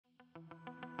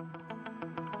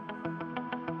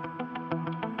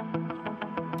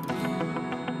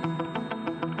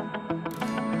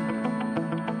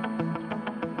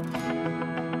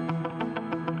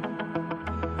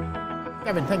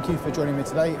Gavin, thank you for joining me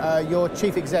today. You're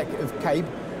Chief Exec of CABE.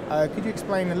 Could you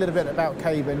explain a little bit about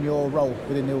CABE and your role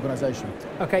within the organisation?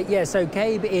 Okay, yeah, so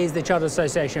CABE is the Chartered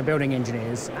Association of Building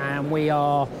Engineers, and we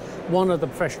are one of the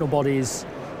professional bodies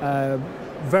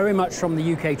very much from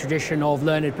the UK tradition of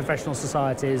learned professional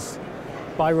societies,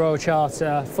 by Royal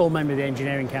Charter, full member of the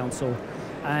Engineering Council,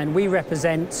 and we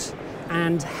represent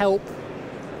and help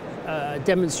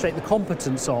demonstrate the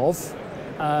competence of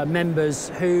members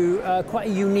who are quite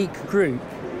a unique group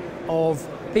of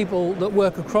people that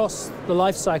work across the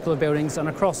life cycle of buildings and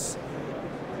across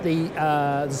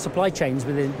the supply chains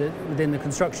within the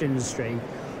construction industry,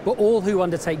 but all who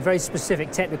undertake very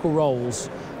specific technical roles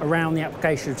around the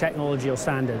application of technology or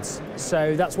standards.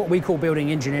 So that's what we call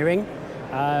building engineering,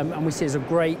 and we see it as a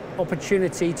great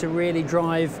opportunity to really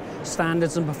drive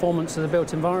standards and performance of the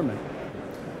built environment.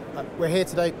 We're here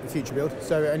today for Future Build,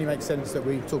 so it only makes sense that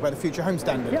we talk about the Future Home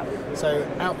Standard. Yep. So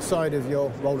outside of your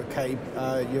role at CABE,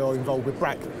 you're involved with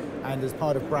BRAC, and as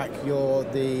part of BRAC, you're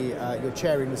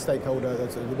chairing the stakeholder,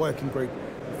 the working group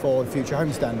for the Future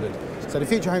Home Standard. So the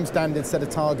Future Home Standard set a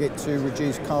target to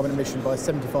reduce carbon emission by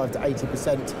 75 to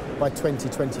 80% by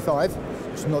 2025,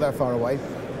 which is not that far away,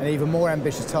 and an even more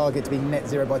ambitious target to be net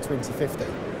zero by 2050.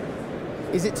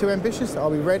 Is it too ambitious? Are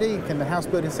we ready? Can the house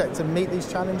building sector meet these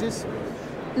challenges?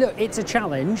 Look, it's a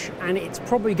challenge, and it's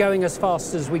probably going as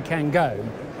fast as we can go.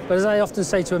 But as I often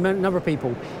say to a number of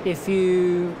people, it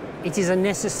is a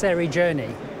necessary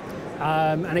journey,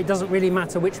 and it doesn't really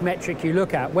matter which metric you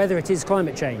look at, whether it is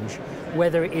climate change,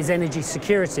 whether it is energy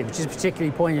security, which is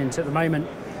particularly poignant at the moment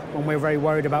when we're very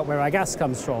worried about where our gas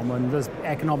comes from and there's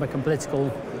economic and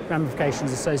political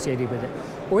ramifications associated with it.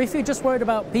 Or if you're just worried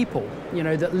about people,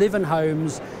 that live in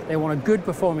homes, they want a good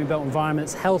performing built environment,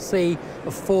 it's healthy,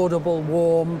 affordable,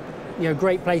 warm,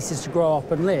 great places to grow up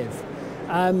and live.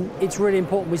 It's really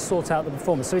important we sort out the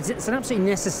performance. So it's an absolutely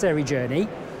necessary journey.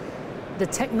 The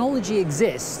technology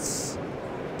exists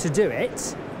to do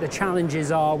it. The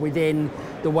challenges are within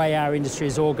the way our industry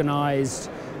is organised,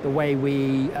 the way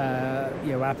we,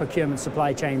 our procurement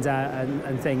supply chains are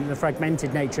and things, the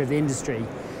fragmented nature of the industry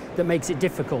that makes it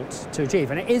difficult to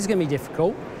achieve. And it is going to be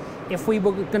difficult. If we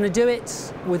were going to do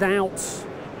it without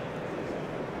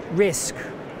risk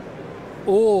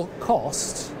or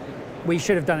cost, we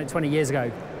should have done it 20 years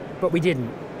ago, but we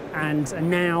didn't. And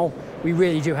now we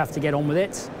really do have to get on with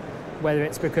it, whether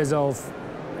it's because of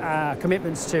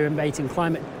commitments to abating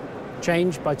climate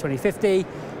change by 2050,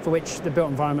 for which the built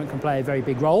environment can play a very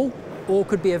big role, or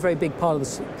could be a very big part of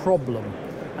the problem.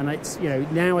 And it's,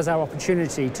 now is our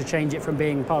opportunity to change it from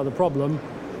being part of the problem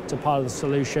to part of the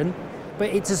solution. But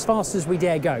it's as fast as we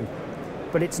dare go,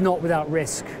 but it's not without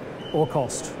risk or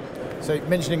cost. So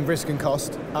mentioning risk and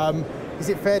cost, is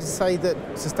it fair to say that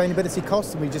sustainability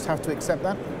costs, and we just have to accept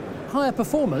that? Higher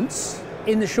performance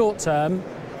in the short term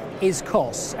is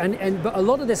costs, but a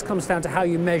lot of this comes down to how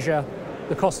you measure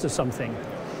the cost of something.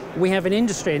 We have an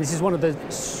industry, and this is one of the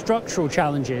structural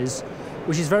challenges,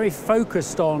 which is very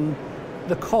focused on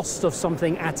the cost of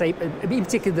something in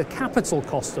particular the capital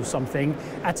cost of something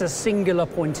at a singular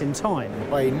point in time.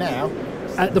 Now,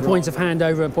 at the point of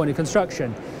handover and point of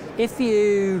construction. If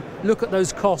you look at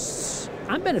those costs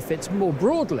and benefits more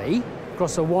broadly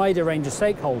across a wider range of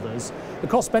stakeholders, the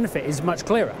cost benefit is much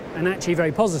clearer and actually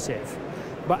very positive.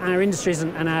 But our industries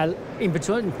and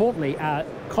importantly, our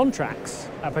contracts,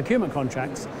 our procurement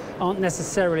contracts, aren't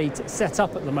necessarily set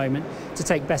up at the moment to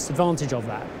take best advantage of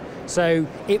that. So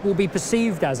it will be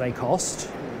perceived as a cost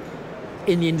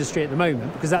in the industry at the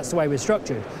moment because that's the way we're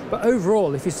structured. But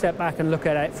overall, if you step back and look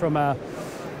at it from a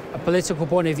political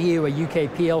point of view, a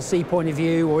UK PLC point of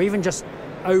view, or even just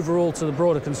overall to the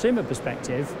broader consumer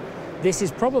perspective, this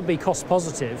is probably cost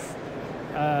positive,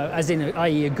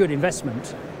 i.e. a good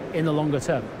investment in the longer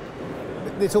term.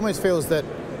 It almost feels that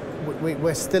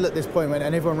we're still at this point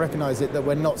and everyone recognises it, that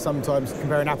we're not sometimes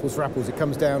comparing apples for apples. It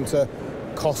comes down to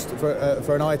cost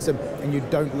for an item, and you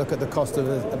don't look at the cost of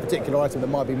a particular item that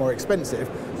might be more expensive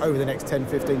over the next 10,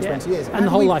 15, 20 years. And the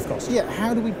whole life cost. Yeah,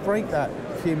 how do we break that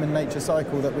human nature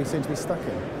cycle that we seem to be stuck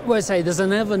in? Well, I say there's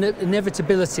an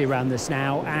inevitability around this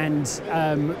now, and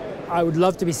I would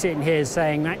love to be sitting here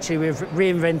saying, actually, we've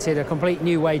reinvented a complete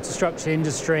new way to structure the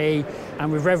industry, and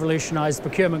we've revolutionised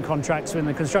procurement contracts within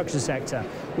the construction sector.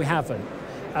 We haven't.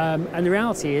 And the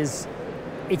reality is,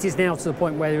 it is now to the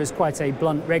point where there is quite a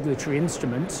blunt regulatory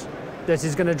instrument that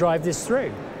is going to drive this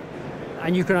through.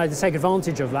 And you can either take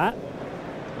advantage of that,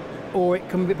 or it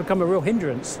can become a real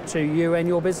hindrance to you and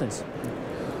your business.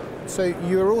 So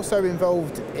you're also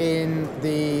involved in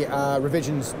the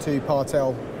revisions to Part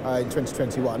L in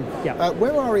 2021. Yeah.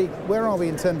 Where are we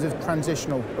in terms of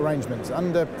transitional arrangements?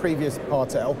 Under previous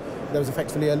Part L, there was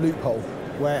effectively a loophole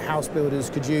where house builders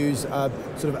could use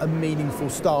sort of a meaningful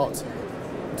start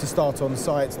to start on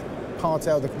site. Part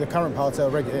L, the current Part L,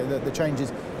 the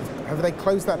changes, have they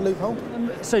closed that loophole?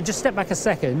 So just step back a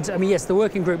second. I mean, yes, the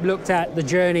working group looked at the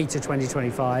journey to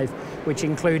 2025, which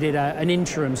included an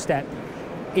interim step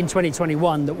in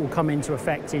 2021 that will come into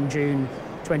effect in June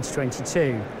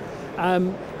 2022.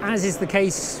 As is the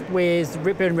case with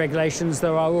building regulations,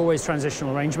 there are always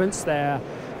transitional arrangements. They're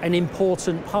an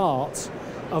important part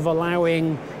of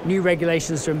allowing new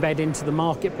regulations to embed into the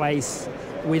marketplace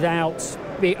without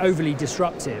being overly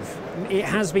disruptive. It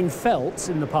has been felt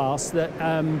in the past that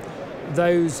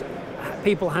those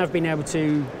people have been able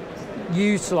to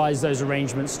utilise those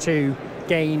arrangements to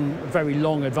gain very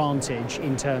long advantage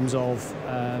in terms of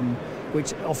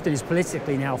which often is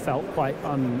politically now felt quite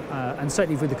and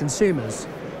certainly with the consumers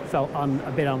felt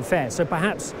a bit unfair. So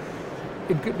perhaps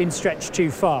it's been stretched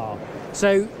too far.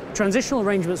 So transitional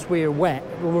arrangements we are aware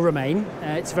will remain.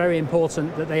 It's very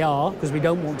important that they are, because we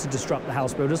don't want to disrupt the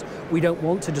house builders. We don't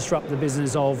want to disrupt the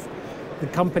business of the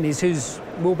companies who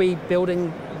will be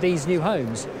building these new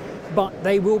homes. But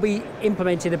they will be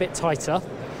implemented a bit tighter.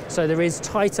 So there is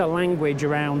tighter language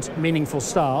around meaningful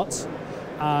start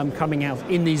coming out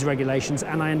in these regulations,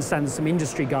 and I understand there's some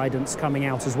industry guidance coming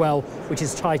out as well, which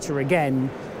is tighter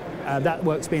again. That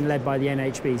work's being led by the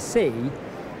NHBC.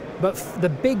 But the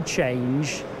big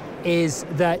change is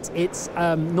that it's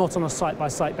not on a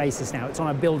site-by-site basis now, it's on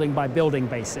a building-by-building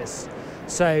basis.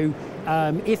 So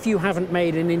if you haven't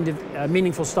made a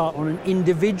meaningful start on an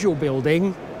individual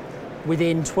building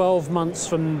within 12 months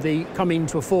from the coming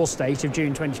to a force date of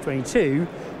June 2022,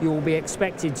 you will be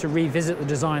expected to revisit the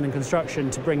design and construction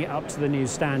to bring it up to the new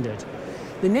standard.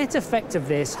 The net effect of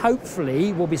this,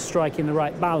 hopefully, will be striking the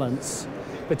right balance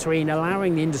between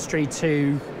allowing the industry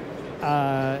to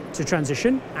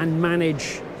transition and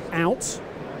manage out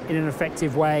in an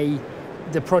effective way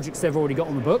the projects they've already got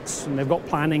on the books and they've got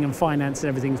planning and finance and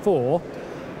everything for,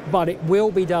 but it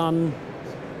will be done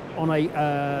on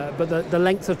but the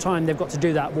length of time they've got to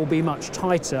do that will be much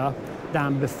tighter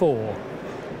than before.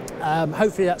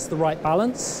 Hopefully that's the right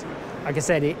balance. Like I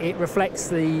said, it reflects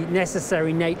the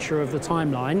necessary nature of the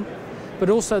timeline, but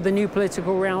also the new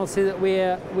political reality that we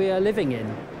are living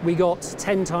in. We got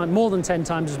more than 10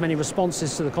 times as many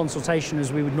responses to the consultation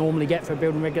as we would normally get for a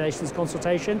building regulations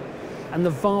consultation, and the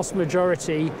vast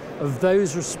majority of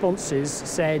those responses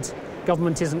said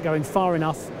government isn't going far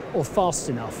enough or fast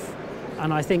enough.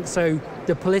 And I think so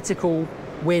the political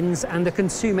wins and the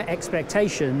consumer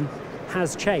expectation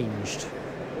has changed.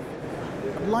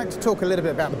 I'd like to talk a little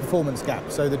bit about the performance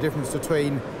gap, so the difference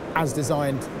between as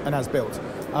designed and as built.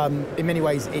 In many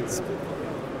ways, it's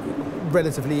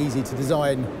relatively easy to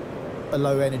design a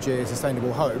low energy,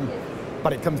 sustainable home,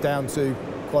 but it comes down to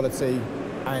quality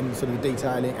and sort of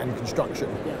detailing and construction.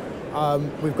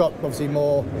 We've got obviously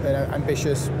more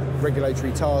ambitious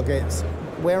regulatory targets.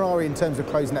 Where are we in terms of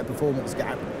closing that performance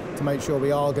gap to make sure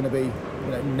we are going to be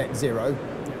net zero?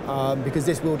 Because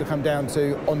this will come down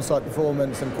to on-site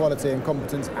performance and quality and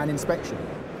competence and inspection.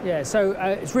 Yeah, so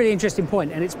it's a really interesting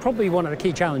point, and it's probably one of the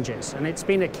key challenges, and it's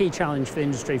been a key challenge for the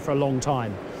industry for a long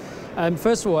time.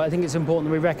 First of all, I think it's important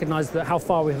that we recognise that how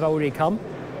far we have already come.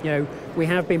 We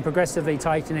have been progressively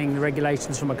tightening the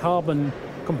regulations from a carbon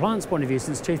compliance point of view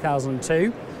since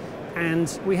 2002,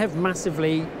 and we have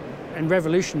massively and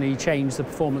revolutionarily changed the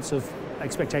performance of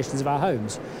expectations of our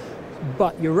homes.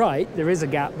 But you're right, there is a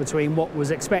gap between what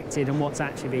was expected and what's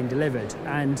actually being delivered.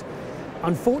 And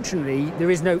unfortunately,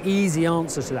 there is no easy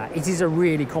answer to that. It is a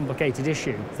really complicated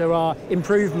issue. There are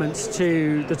improvements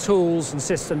to the tools and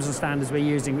systems and standards we're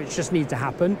using which just need to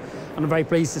happen. And I'm very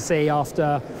pleased to see,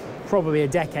 after probably a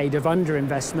decade of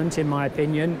underinvestment, in my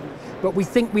opinion, but we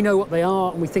think we know what they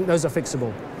are and we think those are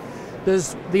fixable.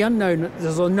 There's the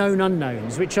known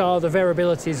unknowns, which are the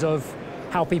variabilities of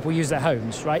how people use their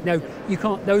homes, right? No, you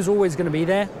can't, those are always going to be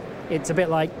there. It's a bit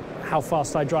like how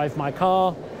fast I drive my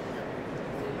car.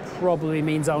 Probably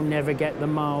means I'll never get the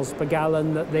miles per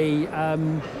gallon that the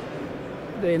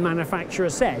manufacturer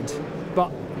said.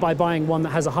 But by buying one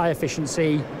that has a high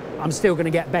efficiency, I'm still going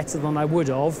to get better than I would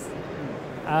have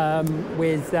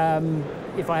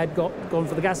if I had gone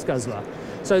for the gas guzzler.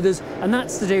 So and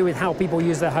that's to do with how people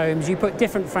use their homes. You put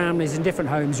different families in different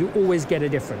homes, you always get a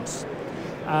difference.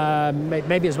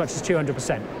 Maybe as much as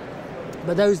 200%.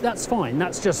 But that's fine,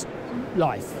 that's just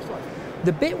life.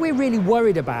 The bit we're really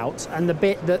worried about, and the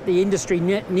bit that the industry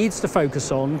needs to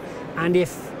focus on, and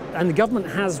the government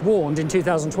has warned in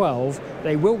 2012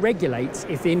 they will regulate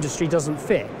if the industry doesn't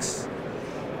fix,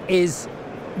 is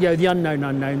the unknown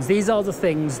unknowns. These are the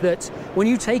things that, when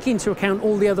you take into account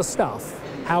all the other stuff,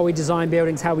 how we design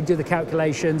buildings, how we do the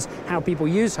calculations, how people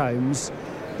use homes,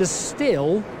 there's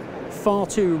still far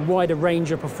too wide a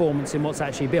range of performance in what's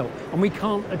actually built, and we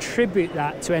can't attribute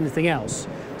that to anything else.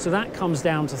 So that comes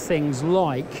down to things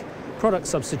like product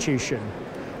substitution,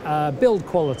 build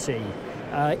quality,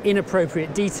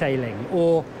 inappropriate detailing,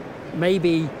 or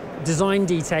maybe design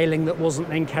detailing that wasn't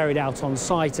then carried out on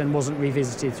site and wasn't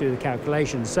revisited through the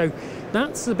calculations. So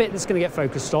that's the bit that's going to get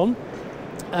focused on.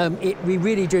 We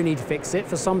really do need to fix it.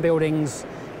 For some buildings,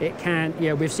 it can,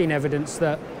 we've seen evidence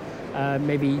that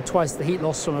maybe twice the heat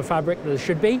loss from a fabric that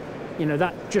should be.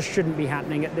 That just shouldn't be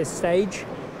happening at this stage.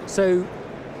 So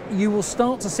you will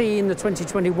start to see in the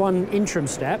 2021 interim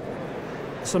step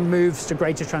some moves to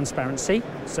greater transparency.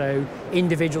 So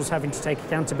individuals having to take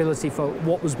accountability for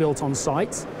what was built on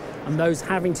site, and those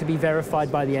having to be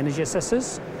verified by the energy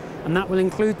assessors. And that will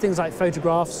include things like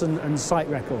photographs and site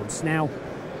records. Now,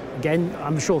 again,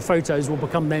 I'm sure photos will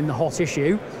become then the hot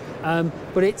issue,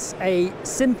 but it's a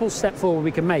simple step forward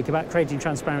we can make about creating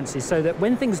transparency so that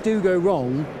when things do go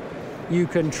wrong, you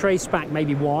can trace back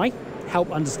maybe why, help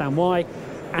understand why,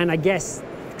 and I guess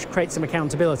create some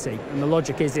accountability. And the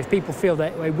logic is if people feel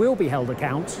that they will be held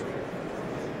account,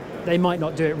 they might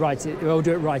not do it right, they'll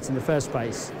do it right in the first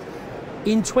place.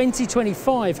 In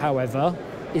 2025, however,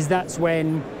 that's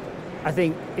when I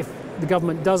think if the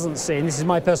government doesn't see, and this is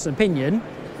my personal opinion,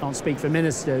 can't speak for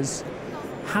ministers,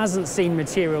 hasn't seen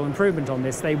material improvement on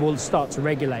this, they will start to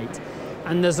regulate.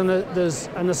 And there's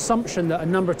an assumption that a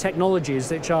number of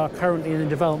technologies which are currently in the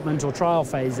development or trial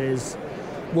phases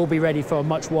will be ready for a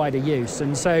much wider use.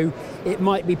 And so it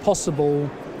might be possible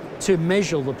to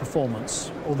measure the performance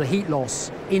or the heat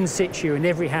loss in situ in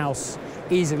every house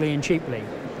easily and cheaply.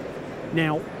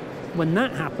 Now, when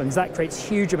that happens, that creates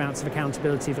huge amounts of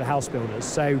accountability for the house builders.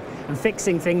 So, and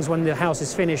fixing things when the house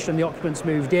is finished and the occupants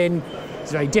moved in,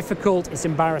 it's very difficult, it's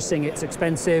embarrassing, it's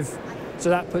expensive. So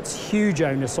that puts huge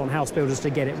onus on house builders to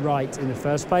get it right in the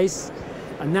first place.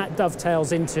 And that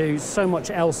dovetails into so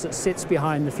much else that sits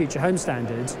behind the Future Home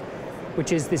Standard,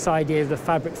 which is this idea of the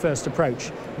fabric first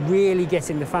approach, really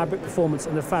getting the fabric performance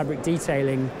and the fabric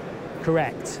detailing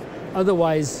correct.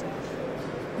 Otherwise,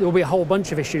 there'll be a whole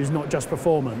bunch of issues, not just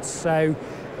performance. So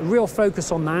a real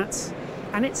focus on that,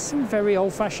 and it's some very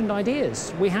old-fashioned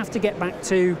ideas. We have to get back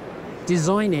to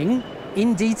designing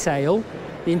in detail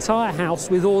the entire house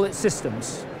with all its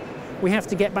systems. We have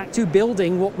to get back to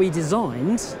building what we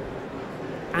designed,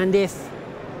 and if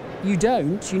you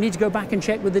don't, you need to go back and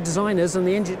check with the designers and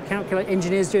the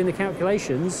engineers doing the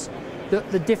calculations that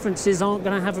the differences aren't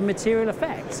going to have a material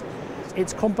effect.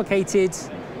 It's complicated,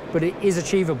 but it is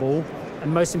achievable.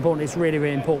 And most importantly, it's really,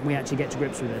 really important we actually get to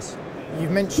grips with this.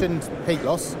 You've mentioned heat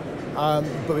loss,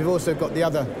 but we've also got the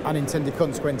other unintended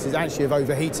consequences actually of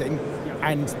overheating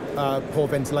and poor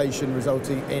ventilation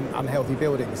resulting in unhealthy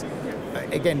buildings.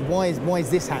 Again, why is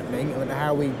this happening, and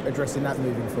how are we addressing that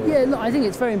moving forward? Yeah, look, I think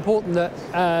it's very important that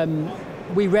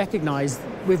we recognise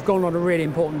we've gone on a really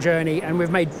important journey and we've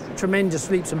made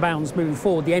tremendous leaps and bounds moving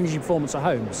forward the energy performance of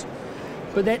homes.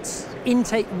 But let's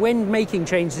when making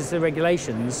changes to the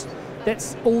regulations,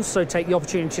 let's also take the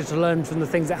opportunity to learn from the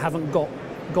things that haven't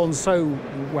gone so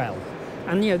well.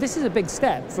 And this is a big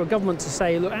step for a government to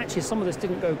say, look, actually some of this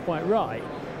didn't go quite right,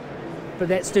 but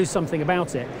let's do something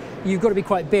about it. You've got to be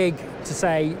quite big to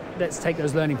say, let's take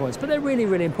those learning points, but they're really,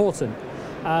 really important.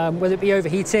 Whether it be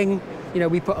overheating,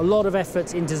 we put a lot of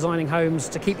effort in designing homes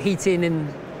to keep heat in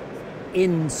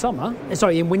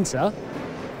winter,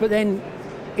 but then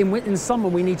in summer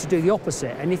we need to do the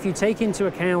opposite. And if you take into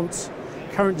account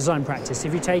current design practice,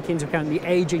 if you take into account the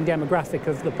aging demographic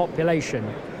of the population,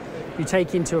 you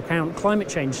take into account climate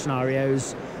change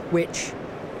scenarios which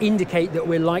indicate that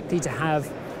we're likely to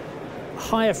have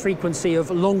higher frequency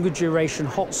of longer duration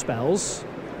hot spells,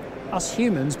 us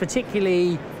humans,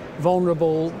 particularly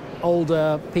vulnerable,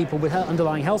 older people with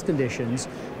underlying health conditions,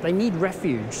 they need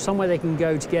refuge, somewhere they can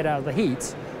go to get out of the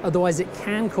heat. Otherwise it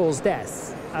can cause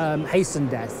death, hasten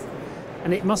death.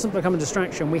 And it mustn't become a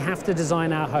distraction. We have to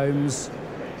design our homes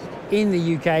in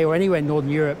the UK or anywhere in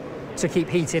Northern Europe to keep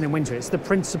heat in winter. It's the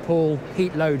principal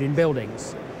heat load in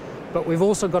buildings. But we've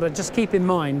also got to just keep in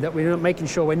mind that we're making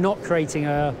sure we're not creating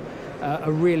a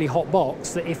really hot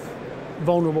box that if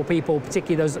vulnerable people,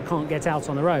 particularly those that can't get out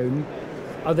on their own,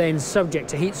 are then subject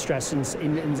to heat stress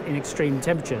in extreme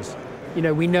temperatures.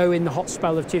 We know in the hot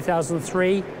spell of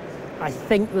 2003, I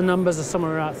think the numbers are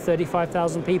somewhere around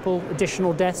 35,000 people,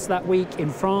 additional deaths that week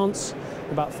in France,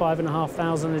 about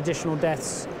 5,500 additional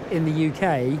deaths in the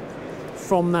UK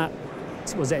from that,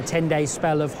 was it a 10-day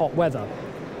spell of hot weather?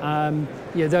 And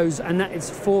that it's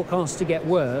forecast to get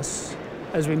worse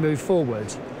as we move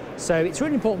forward. So it's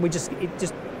really important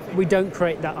we don't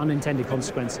create that unintended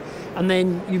consequence. And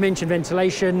then you mentioned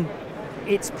ventilation.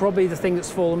 it's probably the thing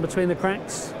that's fallen between the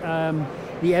cracks.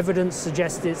 The evidence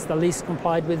suggests it's the least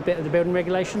complied with bit of the building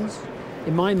regulations.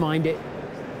 In my mind, it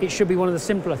should be one of the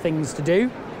simpler things to do.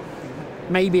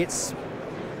 Maybe it's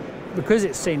because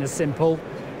it's seen as simple,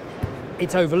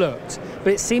 it's overlooked.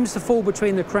 But it seems to fall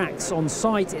between the cracks on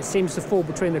site. It seems to fall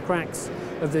between the cracks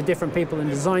of the different people in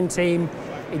the design team.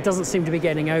 It doesn't seem to be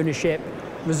getting ownership.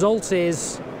 Result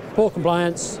is poor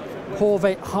compliance,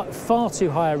 far too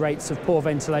higher rates of poor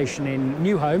ventilation in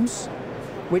new homes,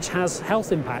 which has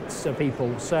health impacts to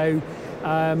people. So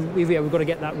we've got to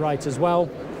get that right as well.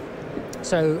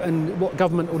 So, and what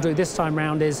government will do this time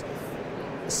round is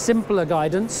simpler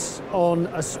guidance on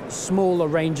a smaller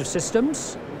range of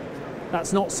systems.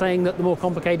 That's not saying that the more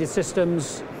complicated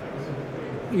systems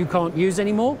you can't use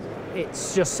anymore.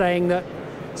 It's just saying that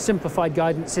simplified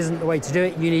guidance isn't the way to do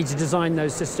it. You need to design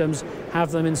those systems,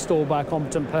 have them installed by a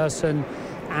competent person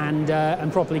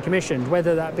and properly commissioned,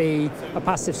 whether that be a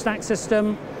passive stack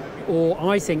system or,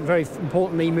 I think very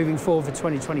importantly, moving forward for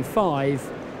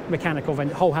 2025,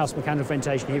 whole house mechanical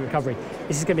ventilation heat recovery.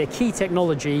 This is going to be a key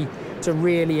technology to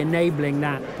really enabling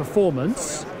that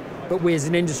performance, but we as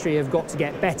an industry have got to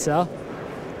get better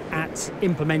at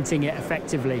implementing it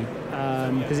effectively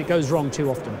because it goes wrong too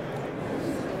often.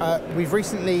 We've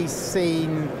recently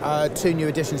seen 2 new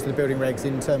additions to the building regs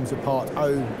in terms of Part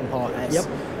O and Part S. Yep.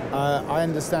 I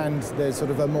understand there's sort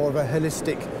of more of a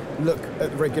holistic look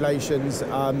at the regulations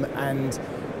and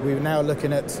we're now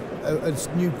looking at a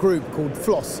new group called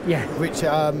FLOSS, which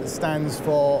stands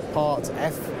for Part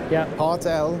F, Part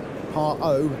L, Part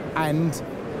O and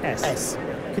S.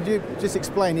 Could you just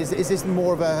explain, is this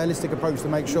more of a holistic approach to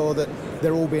make sure that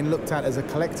they're all being looked at as a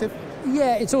collective?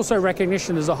 Yeah, it's also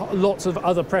recognition there's lots of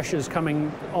other pressures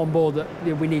coming on board that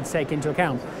we need to take into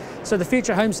account. So the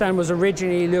Future Home Standard was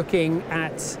originally looking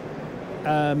at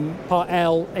Part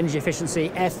L, energy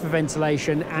efficiency, F for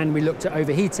ventilation, and we looked at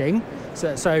overheating.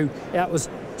 So that was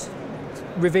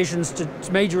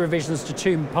major revisions to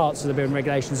 2 parts of the building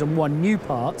regulations and 1 new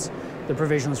part, the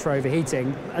provisions for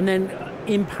overheating. And then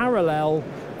in parallel,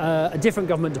 a different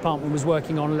government department was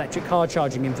working on electric car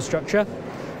charging infrastructure.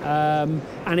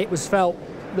 And it was felt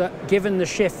that given the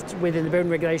shift within the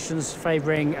building regulations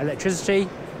favouring electricity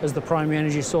as the primary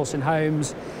energy source in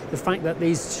homes, the fact that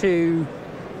these 2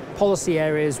 policy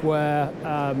areas were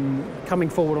coming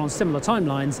forward on similar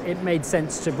timelines, it made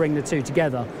sense to bring the 2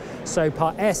 together. So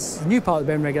Part S, the new part of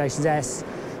the building regulations S,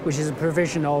 which is a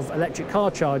provision of electric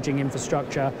car charging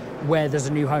infrastructure where there's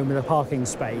a new home with a parking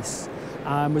space,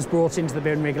 was brought into the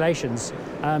building regulations.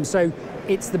 So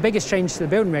it's the biggest change to the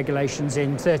building regulations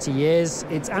in 30 years.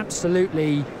 It's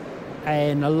absolutely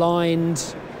an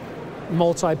aligned,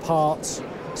 multi-part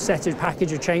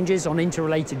package of changes on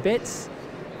interrelated bits.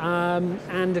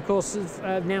 And of course,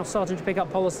 now starting to pick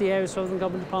up policy areas for other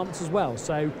government departments as well.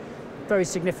 So very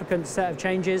significant set of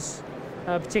changes,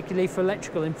 particularly for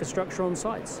electrical infrastructure on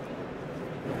sites.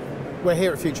 We're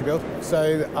here at Future Build,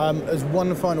 so as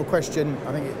one final question,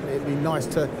 I think it'd be nice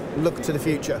to look to the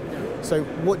future. So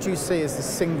what do you see as the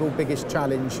single biggest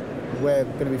challenge we're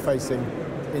going to be facing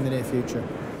in the near future?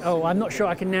 Oh, I'm not sure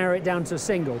I can narrow it down to a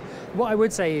single. What I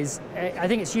would say is, I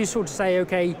think it's useful to say,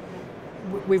 okay,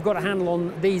 we've got a handle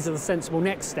on these are the sensible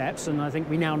next steps, and I think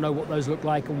we now know what those look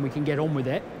like and we can get on with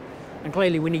it. And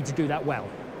clearly we need to do that well,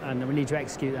 and we need to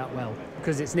execute that well,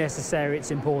 because it's necessary, it's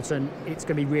important, it's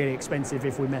going to be really expensive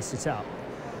if we mess it up.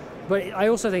 But I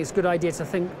also think it's a good idea to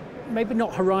think, maybe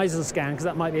not horizon scan, because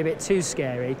that might be a bit too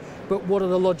scary, but what are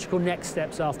the logical next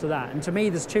steps after that? And to me,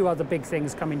 there's 2 other big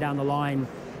things coming down the line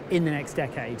in the next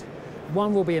decade.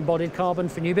 One will be embodied carbon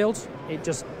for new builds. It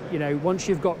just, once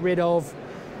you've got rid of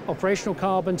operational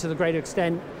carbon to the greater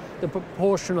extent, the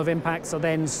proportion of impacts are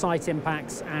then site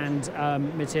impacts and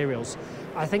materials.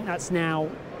 I think that's now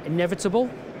inevitable.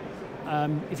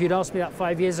 If you'd asked me that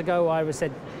 5 years ago, I would have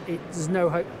said there's no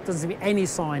hope, doesn't seem any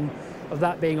sign of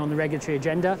that being on the regulatory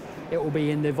agenda. It will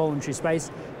be in the voluntary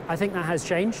space. I think that has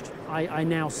changed. I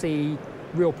now see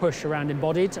real push around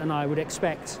embodied, and I would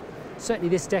expect, certainly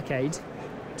this decade,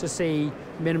 to see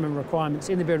minimum requirements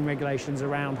in the building regulations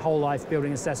around whole life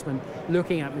building assessment,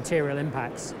 looking at material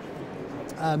impacts,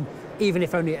 even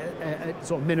if only at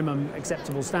sort of minimum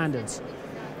acceptable standards.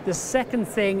 The second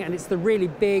thing, and it's the really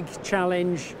big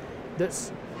challenge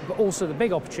but also the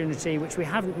big opportunity, which we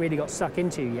haven't really got stuck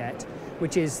into yet,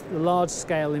 which is the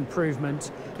large-scale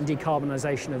improvement and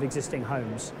decarbonisation of existing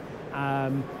homes.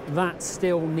 That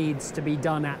still needs to be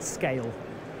done at scale.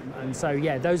 And so,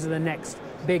 yeah, those are the next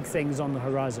big things on the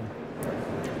horizon.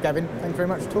 Gavin, thank you very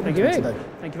much for talking to me today.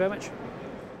 Thank you very much.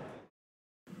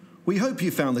 We hope you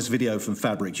found this video from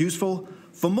Fabrick useful.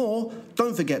 For more,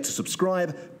 don't forget to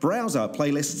subscribe, browse our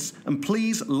playlists, and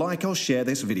please like or share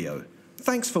this video.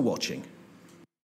 Thanks for watching.